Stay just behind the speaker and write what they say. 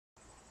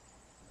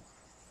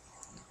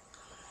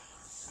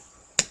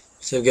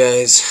So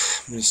guys,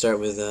 I'm going to start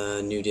with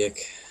New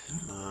Dick.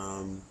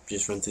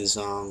 Just run through the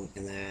song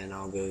and then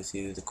I'll go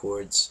through the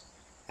chords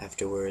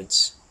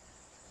afterwards.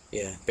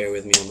 Yeah, bear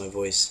with me on my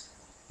voice.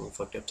 I'm a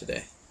little fucked up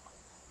today.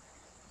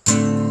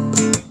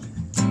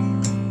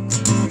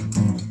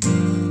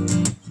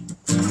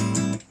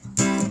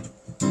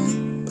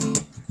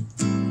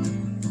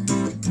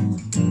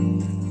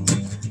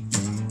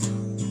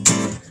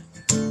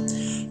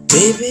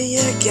 Baby,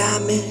 you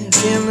got me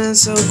feeling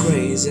so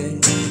crazy,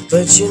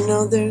 but you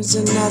know there's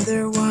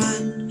another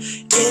one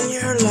in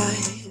your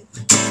life,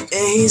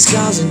 and he's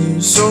causing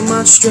you so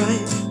much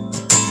strife.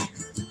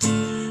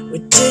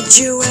 What did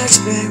you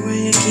expect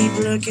when you keep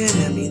looking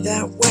at me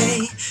that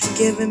way,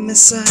 giving me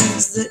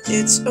signs that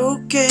it's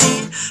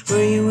okay for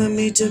you and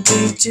me to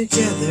be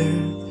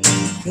together?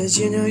 Cause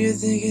you know you're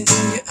thinking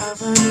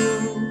of a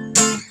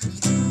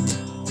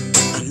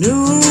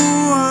new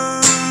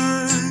one.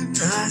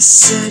 I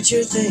said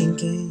you're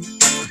thinking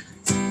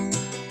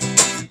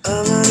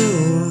of a new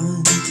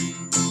one,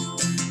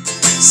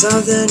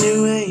 something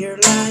new in your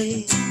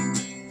life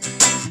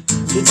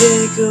to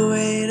take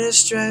away the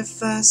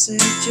strife. I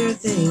said you're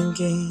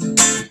thinking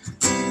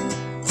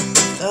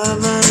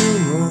of a new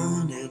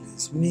one, and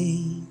it's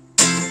me.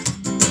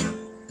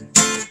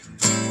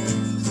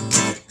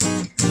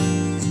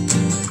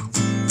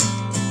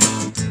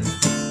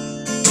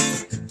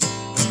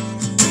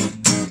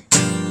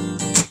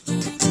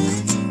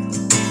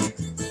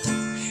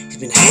 He's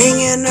been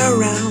hanging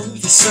around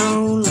for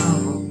so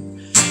long,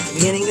 I'm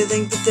beginning to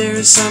think that there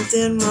is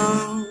something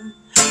wrong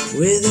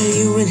with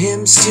you and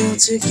him still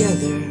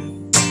together.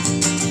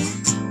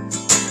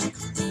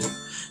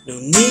 No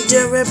need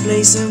to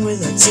replace him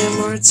with a Tim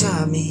or a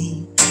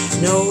Tommy,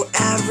 no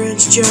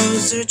average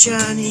Joes or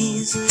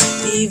Johnnies.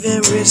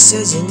 Even Rich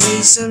says you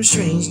need some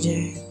strange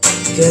dick,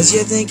 cause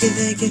you're thinking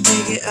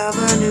of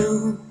a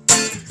new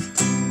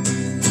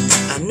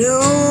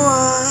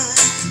one.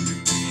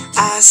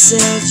 I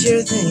said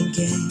you're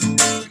thinking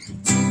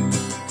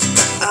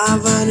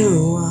of a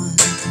new one,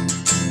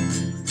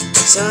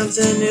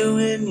 something new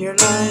in your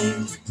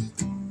life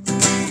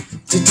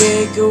to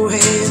take away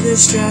the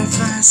strife.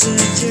 I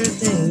said you're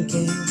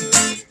thinking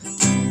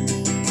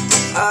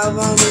of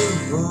a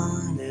new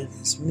one, and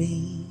it's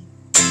me.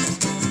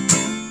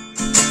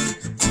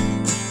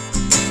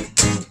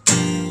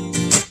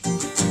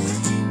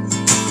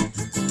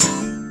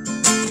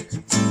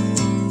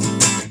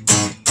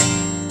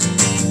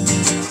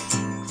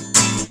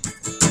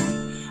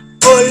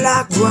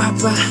 Hola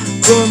guapa,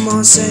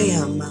 ¿cómo se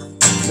llama?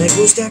 Me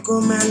gusta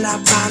comer la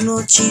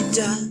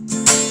panochita.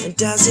 And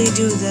does he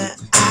do that?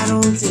 I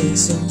don't think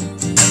so.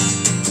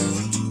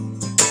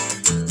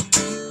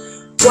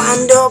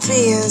 Cuando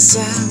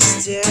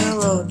piensas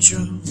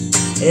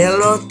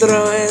el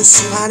otro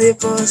es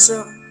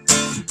mariposo.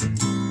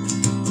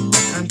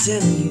 I'm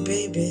telling you,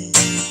 baby,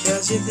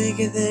 cause you're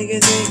thinking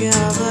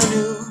of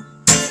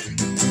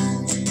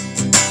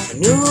a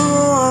new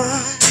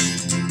one.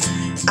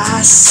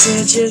 I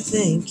said you're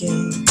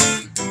thinking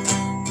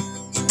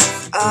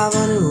of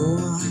a new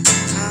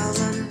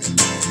one,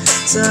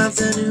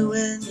 something new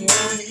in your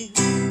life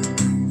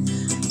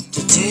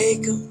to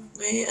take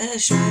away a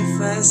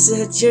strife. I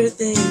said you're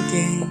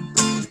thinking.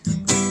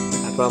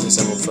 I promise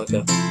I won't fuck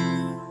up.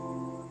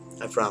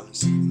 I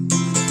promise.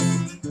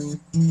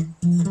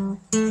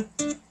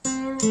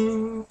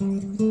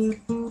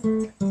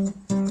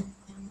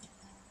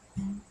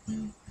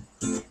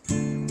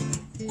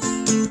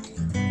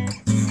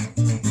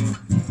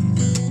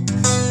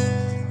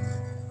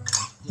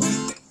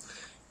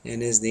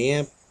 And as the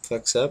amp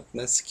fucks up,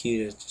 that's the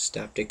cue to just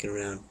stop dicking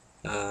around.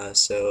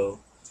 So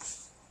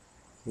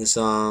the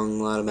song,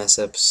 a lot of mess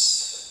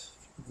ups,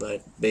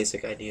 but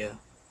basic idea.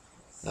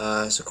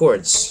 So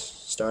chords,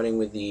 starting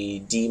with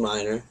the D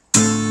minor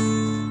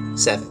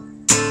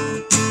 7.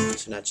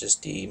 So not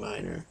just D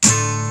minor.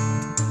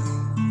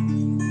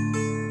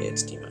 Yeah,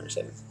 it's D minor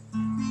 7.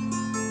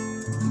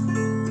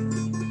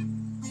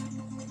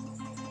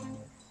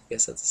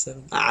 Guess that's a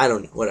 7. I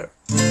don't know, whatever.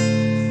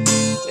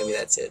 Maybe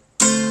that's it.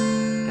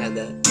 Add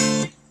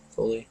that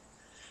fully.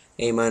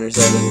 A minor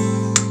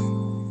 7,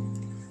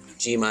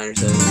 G minor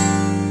 7,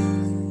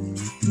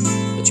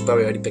 but you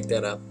probably already picked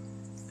that up.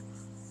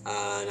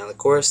 Now the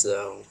chorus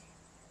though,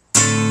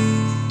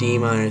 D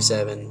minor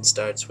 7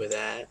 starts with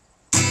that,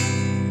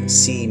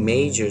 C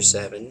major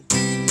 7,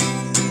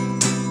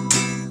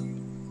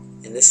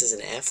 and this is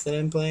an F that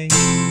I'm playing.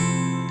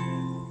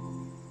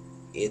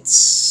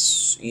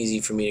 It's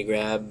easy for me to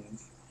grab.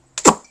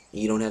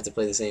 You don't have to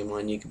play the same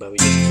one. You could probably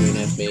just do an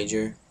F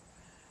major,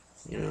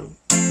 you know,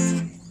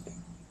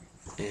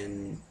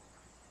 and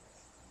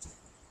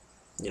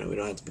you know, we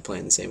don't have to be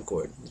playing the same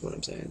chord is what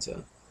I'm saying.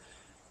 So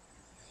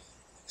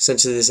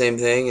essentially the same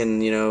thing,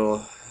 and you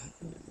know,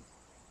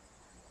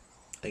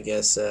 I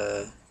guess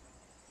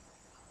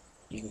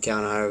you can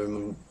count however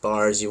many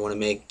bars you want to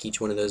make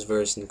each one of those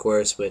verse and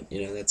chorus, but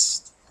you know,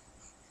 that's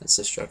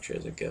the structure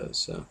as it goes.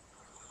 So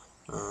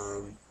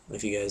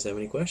if you guys have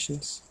any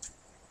questions,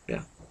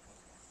 yeah.